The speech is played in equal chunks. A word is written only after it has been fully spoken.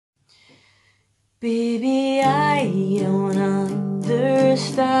Baby, I don't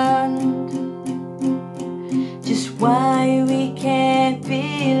understand just why we can't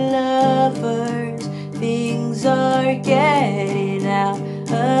be lovers. Things are getting out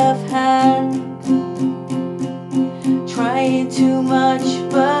of hand. Trying too much,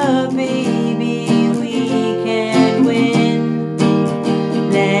 but baby, we can't win.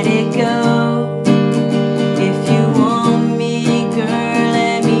 Let it go. If you want me, girl,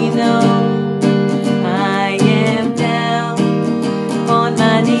 let me know. I am down on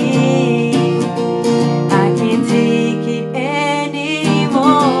my knees. I can't take it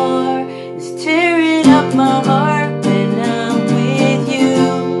anymore. It's tearing up my heart when I'm with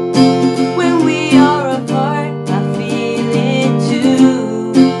you. When we are apart, I feel it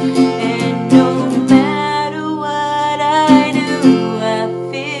too. And no matter what I do, I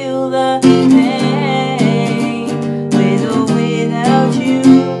feel the pain with or without you.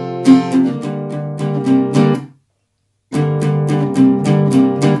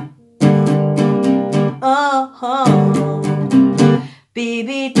 Oh,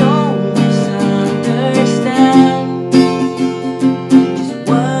 baby, don't misunderstand just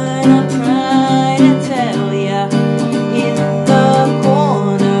what I'm trying to tell ya. In the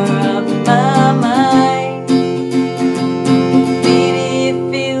corner of my mind, baby, it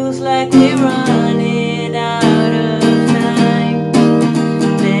feels like we're running out of time.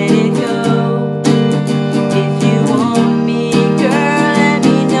 Let it go. If you want me, girl, let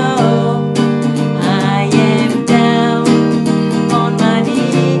me know. I am down on my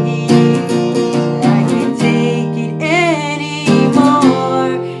knees. I can't take it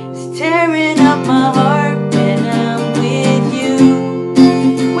anymore. It's tearing up my heart when I'm with you.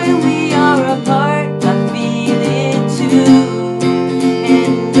 When we are apart, I feel it too.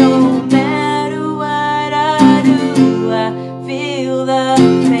 And no matter what I do, I feel the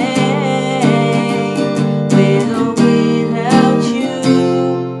pain with or without you.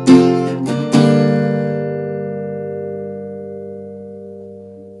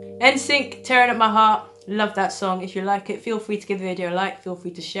 Sync Tearin Up My Heart. Love that song. If you like it, feel free to give the video a like, feel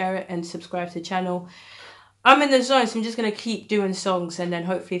free to share it and subscribe to the channel. I'm in the zone, so I'm just going to keep doing songs, and then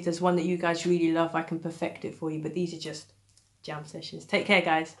hopefully if there's one that you guys really love, I can perfect it for you. But these are just jam sessions. Take care,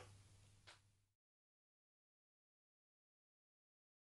 guys.